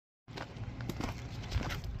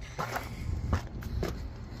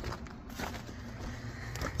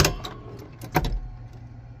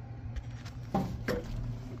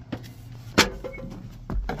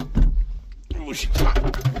Oh, she's hot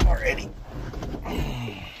already.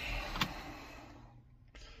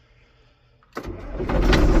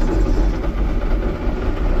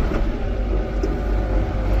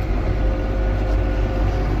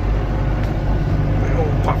 Big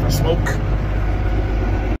old puff of smoke.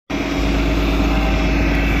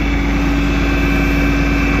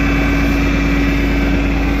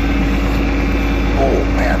 Oh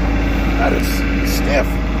man, that is stiff.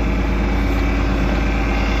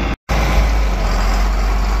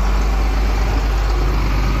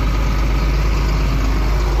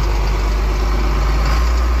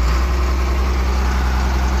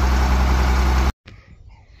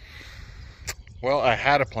 Well, I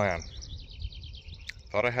had a plan.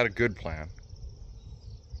 Thought I had a good plan.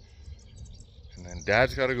 And then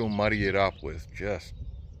Dad's got to go muddy it up with just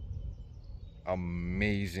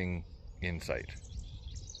amazing insight.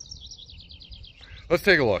 Let's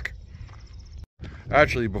take a look.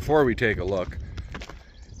 Actually, before we take a look,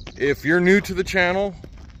 if you're new to the channel,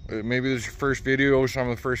 maybe this is your first video or some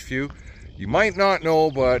of the first few, you might not know,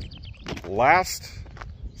 but last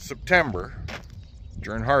September,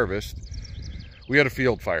 during harvest, we had a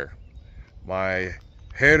field fire. My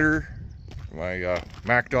header, my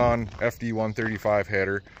MacDon FD 135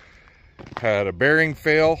 header, had a bearing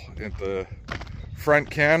fail at the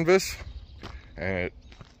front canvas, and it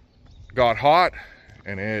got hot,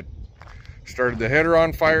 and it started the header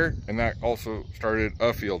on fire, and that also started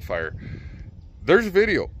a field fire. There's a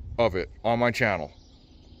video of it on my channel.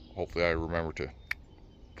 Hopefully I remember to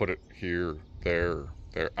put it here, there.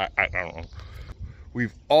 I don't know.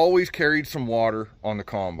 We've always carried some water on the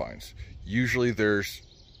combines. Usually there's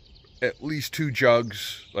at least 2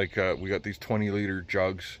 jugs, like we got these 20-liter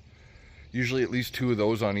jugs. Usually at least 2 of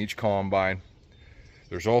those on each combine.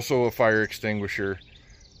 There's also a fire extinguisher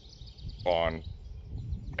on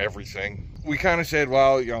everything. We kind of said,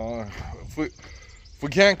 well, you know, if we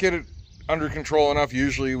can't get it under control enough,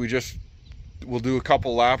 usually we'll do a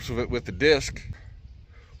couple laps of it with the disc.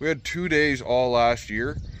 We had 2 days all last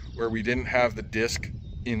year where we didn't have the disc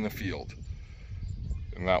in the field,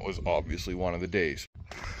 and that was obviously one of the days.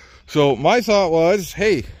 So my thought was,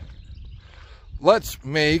 hey, let's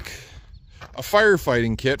make a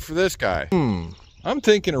firefighting kit for this guy. I'm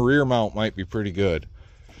thinking a rear mount might be pretty good.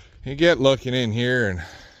 You get looking in here,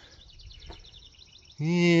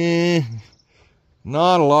 and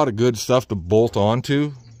not a lot of good stuff to bolt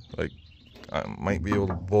onto. Like, I might be able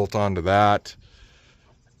to bolt onto that.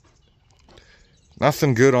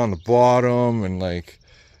 Nothing good on the bottom, and like,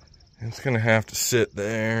 it's gonna have to sit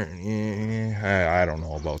there. I don't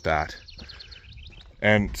know about that.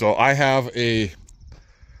 And so I have a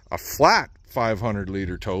flat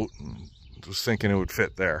 500-liter tote. Was thinking it would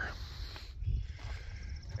fit there.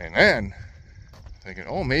 And then thinking,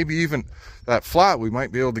 oh, maybe even that flat, we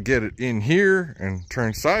might be able to get it in here and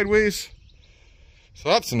turn sideways. So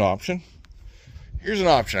that's an option. Here's an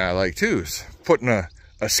option I like too, is putting a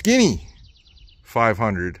skinny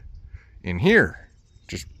 500 in here.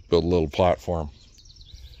 Just build a little platform.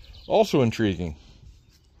 Also intriguing.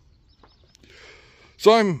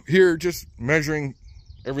 So I'm here just measuring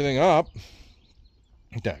everything up.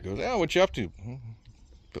 Dad goes, oh, what you up to?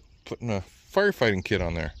 Putting a firefighting kit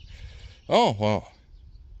on there. Oh, well,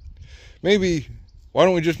 maybe, why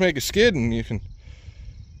don't we just make a skid and you can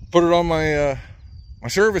put it on my my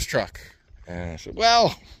service truck? And I said,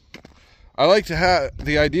 well, I like to have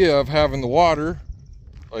the idea of having the water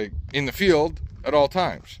like in the field at all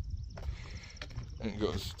times. And he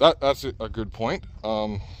goes, that's a good point.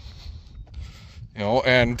 You know,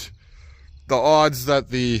 and the odds that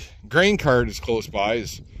the grain cart is close by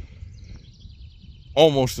is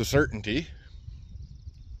almost a certainty.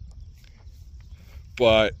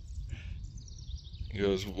 But he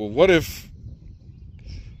goes, well, what if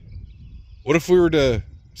we were to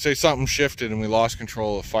say something shifted and we lost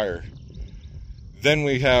control of fire? Then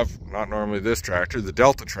we have, not normally this tractor, the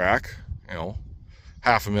Delta Track, you know,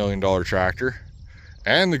 $500,000 tractor,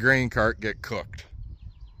 and the grain cart get cooked.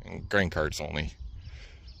 And grain cart's only,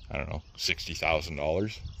 I don't know,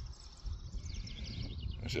 $60,000.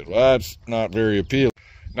 I said, well, that's not very appealing.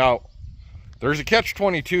 Now, there's a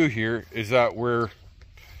catch-22 here, is that we're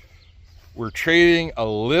trading a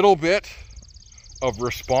little bit of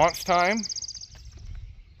response time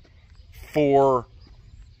for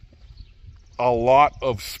a lot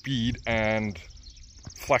of speed and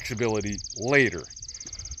flexibility later.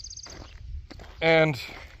 And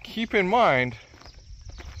keep in mind,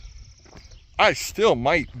 I still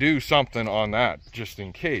might do something on that just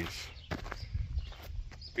in case.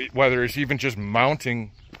 Whether it's even just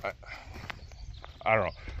mounting, I don't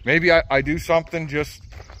know. Maybe I do something, just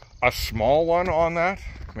a small one on that,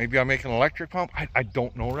 Maybe I make an electric pump. I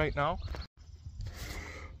don't know right now.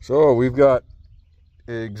 So we've got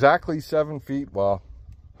exactly 7 feet, well,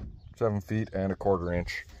 7 feet and a 1/4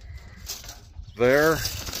 inch there.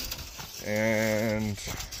 And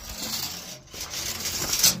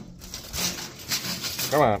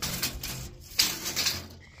come on.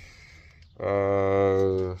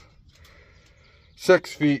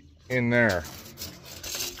 6 feet in there.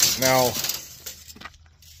 Now,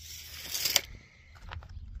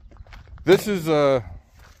 this is a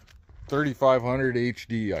 3500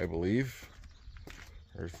 HD, I believe.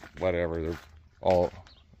 Or whatever, they're all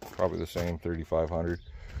probably the same, 3500.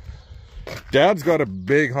 Dad's got a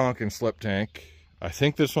big honking slip tank. I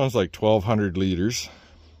think this one's like 1200 liters,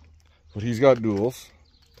 but he's got duals.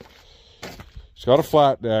 He's got a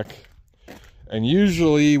flat deck, and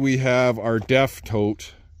usually we have our def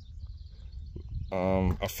tote,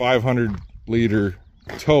 a 500 liter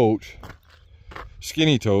tote,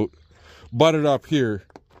 skinny tote, butted up here.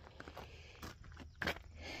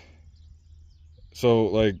 So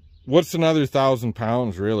like, what's another 1,000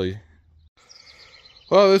 pounds really?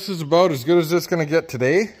 Well, this is about as good as it's gonna get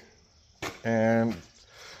today. And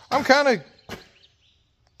I'm kind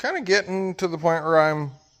of getting to the point where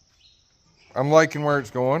I'm liking where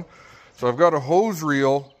it's going. So I've got a hose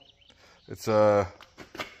reel. It's a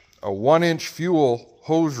 1-inch fuel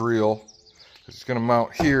hose reel. It's gonna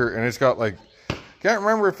mount here, and it's got like, can't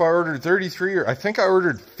remember if I ordered 33 or I think I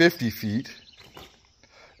ordered 50 feet.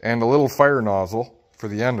 And a little fire nozzle for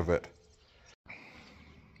the end of it.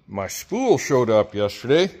 My spool showed up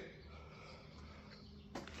yesterday,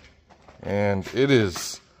 and it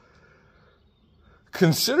is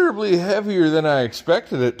considerably heavier than I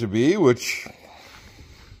expected it to be, which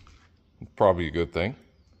is probably a good thing.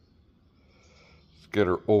 Let's get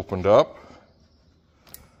her opened up.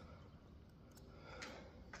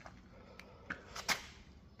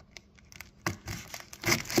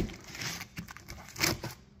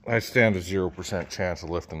 I stand a 0% chance of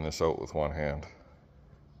lifting this out with one hand.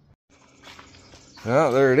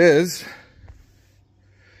 Well, there it is.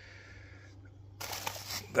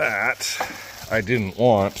 That I didn't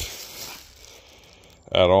want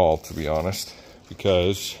at all, to be honest,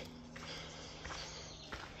 because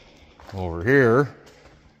over here,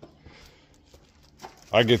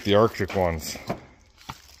 I get the Arctic ones.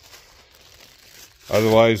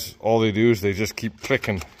 Otherwise, all they do is they just keep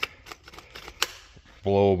clicking.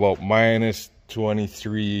 Below about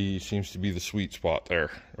 -23 seems to be the sweet spot there.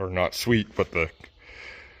 Or not sweet, but the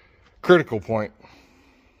critical point.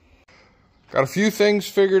 Got a few things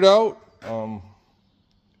figured out. A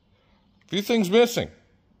few things missing.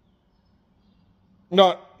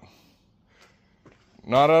 Not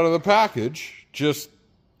out of the package. Just,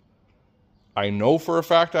 I know for a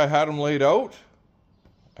fact I had them laid out.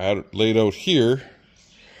 I had it laid out here.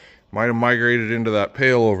 Might have migrated into that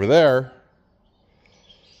pail over there.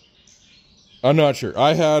 I'm not sure.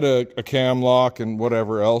 I had a cam lock and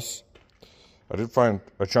whatever else. I did find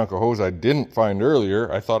a chunk of hose I didn't find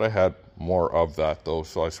earlier. I thought I had more of that though,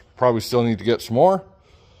 so I probably still need to get some more.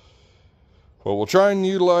 But we'll try and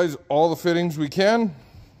utilize all the fittings we can.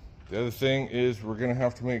 The other thing is we're gonna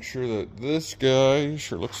have to make sure that this guy,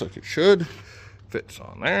 sure looks like it should, fits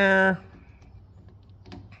on there.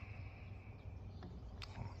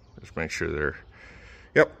 Just make sure they're,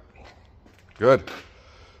 yep, good.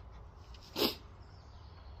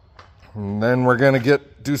 And then we're gonna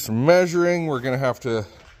do some measuring. We're gonna have to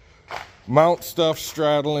mount stuff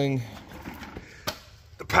straddling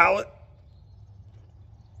the pallet.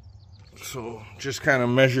 So just kind of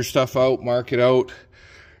measure stuff out, mark it out.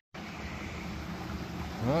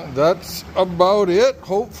 That's about it,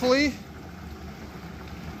 hopefully.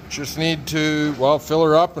 Just need to, well, fill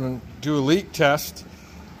her up and do a leak test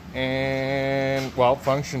and, well,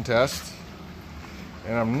 function test.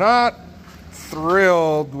 And I'm not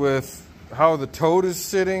thrilled with how the tote is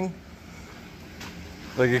sitting.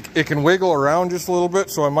 Like it can wiggle around just a little bit,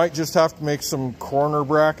 so I might just have to make some corner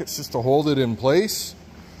brackets just to hold it in place.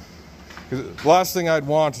 The last thing I'd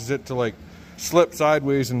want is it to like slip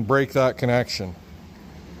sideways and break that connection.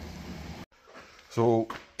 So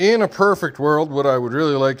in a perfect world, what I would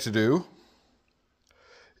really like to do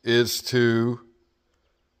is to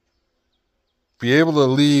be able to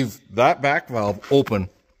leave that back valve open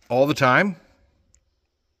all the time.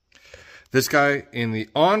 This guy in the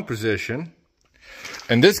on position,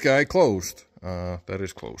 and this guy closed. That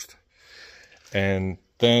is closed. And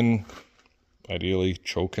then ideally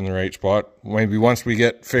choke in the right spot. Maybe once we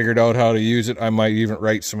get figured out how to use it, I might even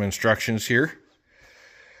write some instructions here.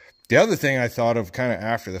 The other thing I thought of kind of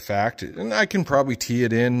after the fact, and I can probably tee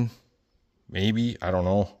it in, maybe, I don't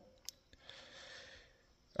know.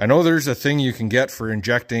 I know there's a thing you can get for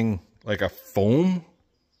injecting like a foam.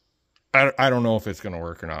 I don't know if it's going to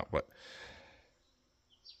work or not, but,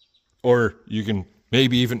 or you can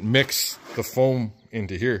maybe even mix the foam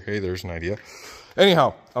into here. Hey, there's an idea.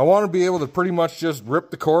 Anyhow, I want to be able to pretty much just rip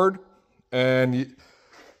the cord and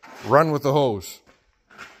run with the hose.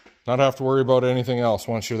 Not have to worry about anything else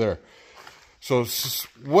once you're there. So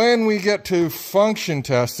when we get to function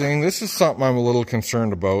testing, this is something I'm a little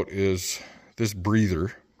concerned about, is this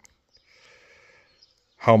breather.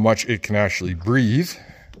 How much it can actually breathe.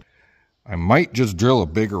 I might just drill a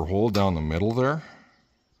bigger hole down the middle there.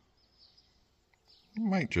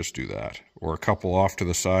 Might just do that. Or a couple off to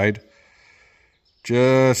the side.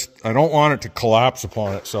 I don't want it to collapse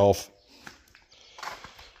upon itself.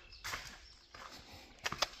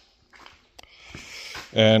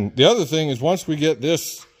 And the other thing is, once we get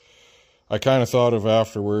this, I kind of thought of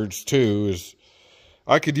afterwards too, is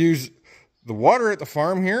I could use, the water at the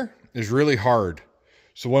farm here is really hard.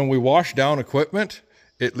 So when we wash down equipment,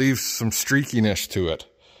 it leaves some streakiness to it.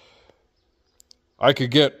 I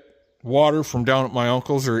could get water from down at my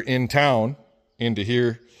uncle's or in town into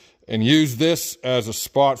here and use this as a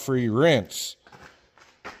spot-free rinse.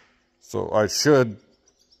 So I should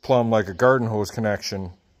plumb like a garden hose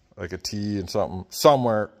connection, like a T and something,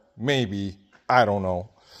 somewhere, maybe, I don't know.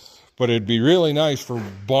 But it'd be really nice for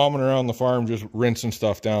bombing around the farm, just rinsing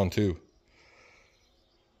stuff down too.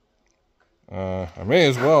 I may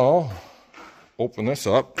as well open this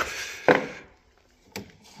up.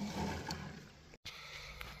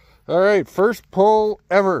 All right, first pull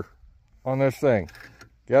ever on this thing.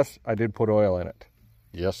 Yes, I did put oil in it.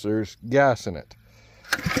 Yes, there's gas in it.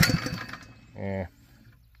 Yeah.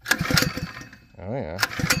 Oh yeah.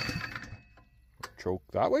 Choke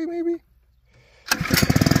that way maybe?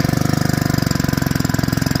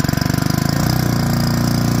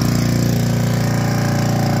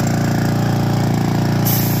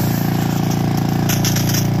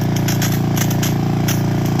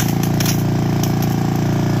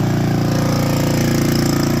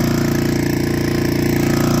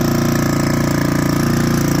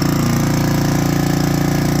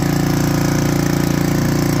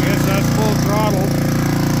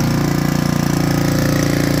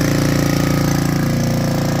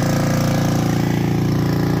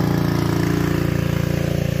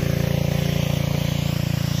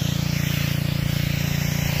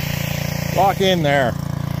 Lock in there.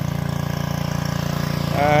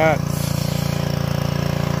 That's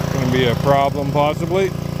going to be a problem possibly.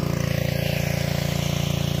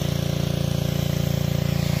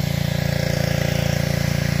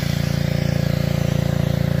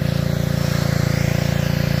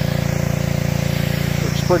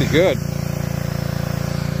 Looks pretty good.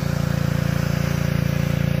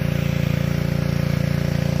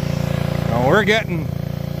 Now we're getting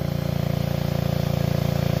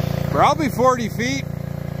probably 40 feet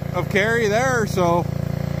of carry there, so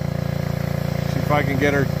see if I can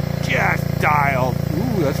get her just dialed.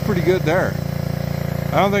 Ooh, that's pretty good there.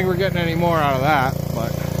 I don't think we're getting any more out of that,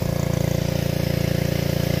 but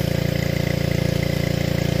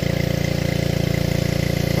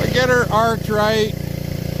if I get her arced right,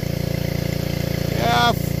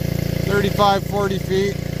 yeah, 35, 40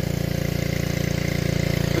 feet.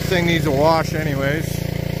 This thing needs a wash anyways.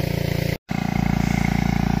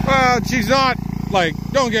 Well, she's not, like,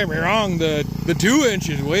 don't get me wrong, the 2-inch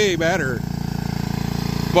is way better.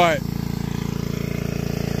 But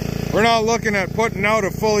we're not looking at putting out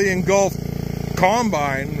a fully engulfed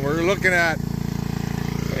combine. We're looking at,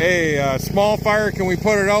 hey, small fire, can we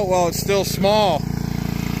put it out while it's still small?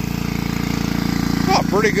 Oh,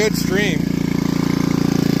 pretty good stream.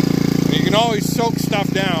 You can always soak stuff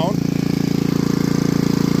down.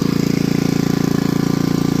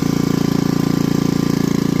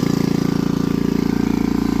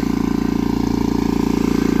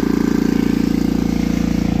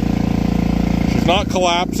 Not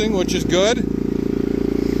collapsing, which is good.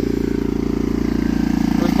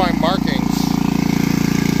 Where's my markings?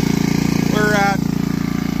 We're at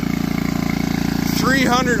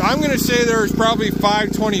 300. I'm going to say there was probably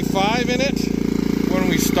 525 in it when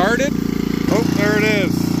we started. Oh, there it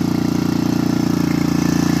is.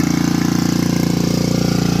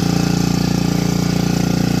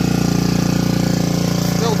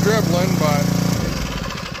 Still dribbling, but...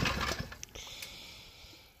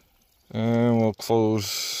 And we'll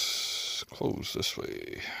close this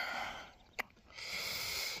way.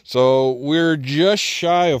 So we're just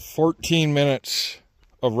shy of 14 minutes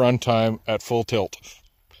of runtime at full tilt.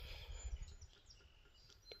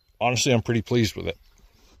 Honestly, I'm pretty pleased with it.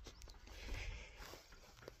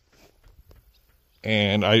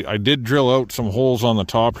 And I did drill out some holes on the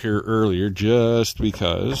top here earlier, just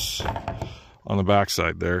because, on the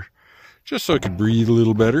backside there, just so I could breathe a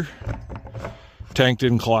little better. Tank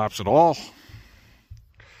didn't collapse at all.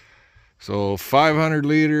 So 500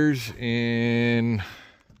 liters in,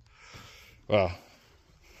 well,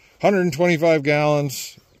 125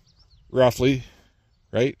 gallons, roughly,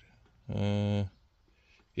 right?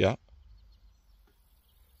 Yeah.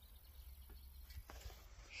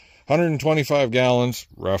 125 gallons,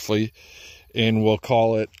 roughly, and we'll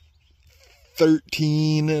call it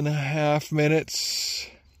 13.5 minutes.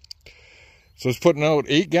 So it's putting out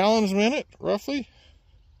 8 gallons a minute, roughly.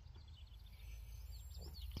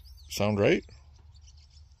 Sound right?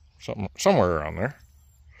 Somewhere around there.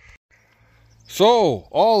 So,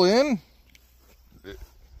 all in,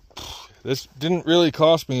 this didn't really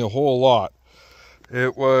cost me a whole lot.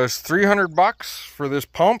 It was 300 bucks for this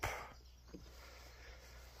pump.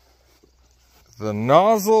 The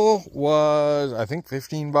nozzle was, I think,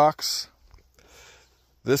 15 bucks.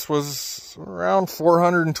 This was around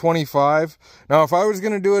 425. Now, if I was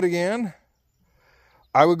going to do it again,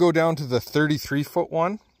 I would go down to the 33-foot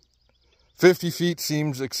one. 50 feet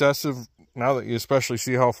seems excessive now that you especially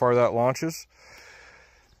see how far that launches.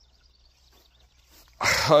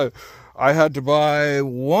 I had to buy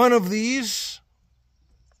one of these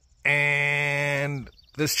and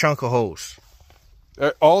this chunk of hose.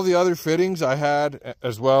 All the other fittings I had,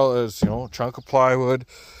 as well as, you know, chunk of plywood,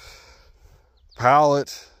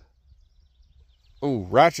 pallet. Oh,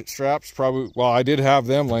 ratchet straps, probably. Well, I did have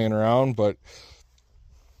them laying around, but,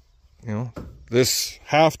 you know, this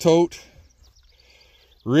half tote,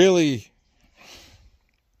 really,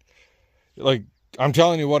 like, I'm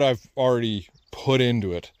telling you what I've already put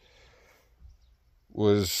into it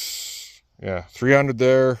was, yeah, 300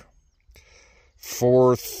 there,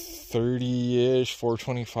 430-ish,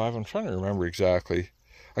 425. I'm trying to remember exactly.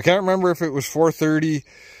 I can't remember if it was 430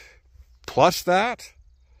 plus that,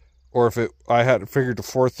 or if I had figured to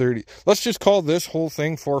 430. Let's just call this whole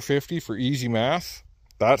thing 450 for easy math.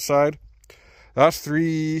 That side, that's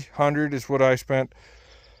 300 is what I spent.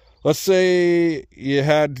 Let's say you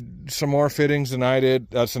had some more fittings than I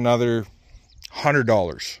did. That's another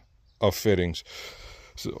 $100 of fittings.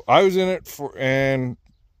 So I was in it for, and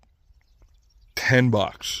 10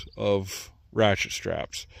 bucks of ratchet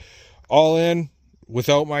straps. All in,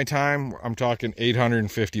 without my time, I'm talking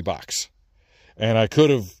 850 bucks. And I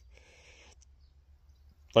could have,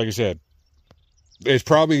 like I said, it's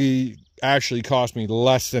probably actually cost me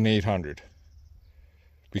less than 800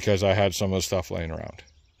 because I had some of the stuff laying around.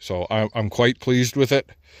 So I'm quite pleased with it.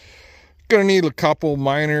 Gonna need a couple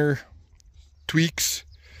minor tweaks.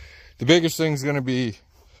 The biggest thing's gonna be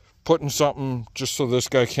putting something just so this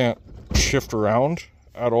guy can't shift around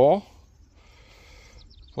at all.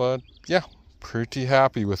 But yeah, pretty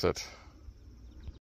happy with it.